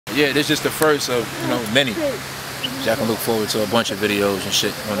Yeah, this is just the first of, many. Y'all can look forward to a bunch of videos and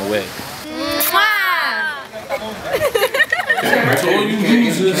shit on the way. To all you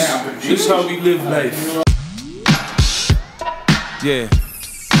losers, this is how we live life. Yeah.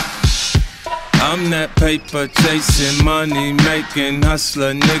 I'm that paper chasing, money making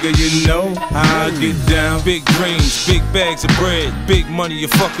hustler, nigga, you know how I get down. Big dreams, big bags of bread, big money,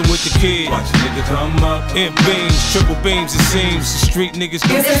 you're fucking with the kid. Watch a nigga come up. In beams, triple beams, it seems. The street niggas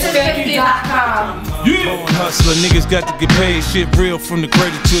This is 50.com. Yeah. Hustler, niggas got to get paid. Shit real from the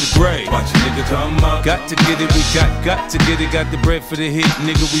cradle to the grave. Watch a nigga come up. Got to get it, we got to get it. Got the bread for the hit,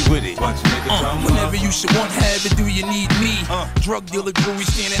 nigga, we with it. Watch a nigga come up. Whenever you should want, have it, do you need me? Drug dealer, jewelry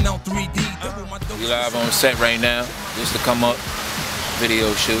standing on 3D. We live on set right now, just to come up,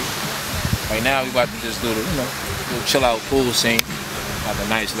 video shoot. Right now we about to just do the, little chill out pool scene. Got the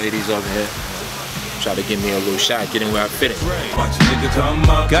nice ladies over here. Try to give me a little shot, get in where I fit it. Watch a nigga come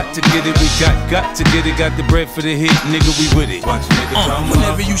up. Got to get it, we got to get it. Got the bread for the hit, nigga, we with it. Watch a nigga come up.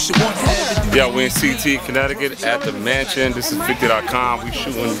 Whenever you should want, have it. Yeah, we're in CT, Connecticut at the mansion. This is 50.com. We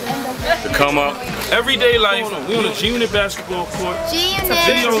shooting the come up. Everyday life. We on a G-Unit basketball court. G-Unit.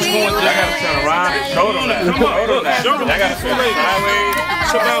 Videos going through. I gotta turn around and show them that. Come on, look, show them. I gotta feel like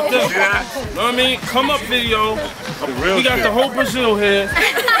It's about them. You know what I mean? Come up video. We got the whole Brazil here.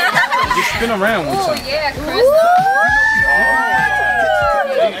 Just spin around one time. Yeah, Chris.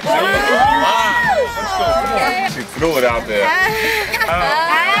 she threw it out there.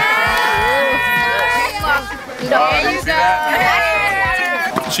 There you go.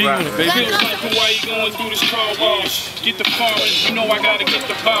 G-Unit, baby. Why you going through this car wash? Get the foreign, you know I gotta get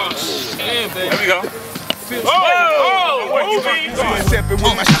the box. Yeah, baby. There we go. Stepping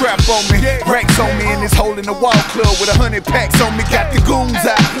with my strap on me, racks on me, and it's holding the wall club with 100 packs on me. Got the goons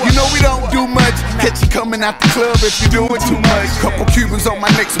out, you know we don't do much. Catch you coming out the club if you're doing too much. Couple Cubans on my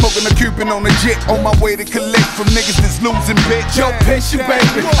neck, smoking a Cuban on a jet. On my way to collect from niggas that's losing bet. Yo, pinch your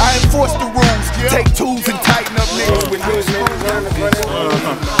baby, I enforce the rules. Take tools and tighten up niggas with loose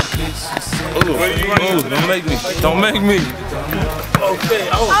Don't make me. Don't make me.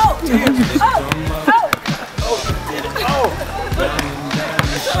 Okay.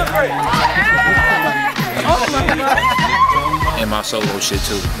 And my solo shit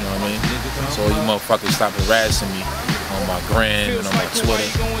too, you know what I mean? So you motherfuckers stop harassing me on my gram and on my Twitter.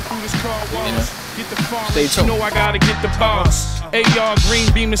 Stay tuned. You know I gotta get the boss. AR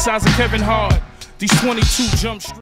green beam the size of Kevin Hart. These 22 jump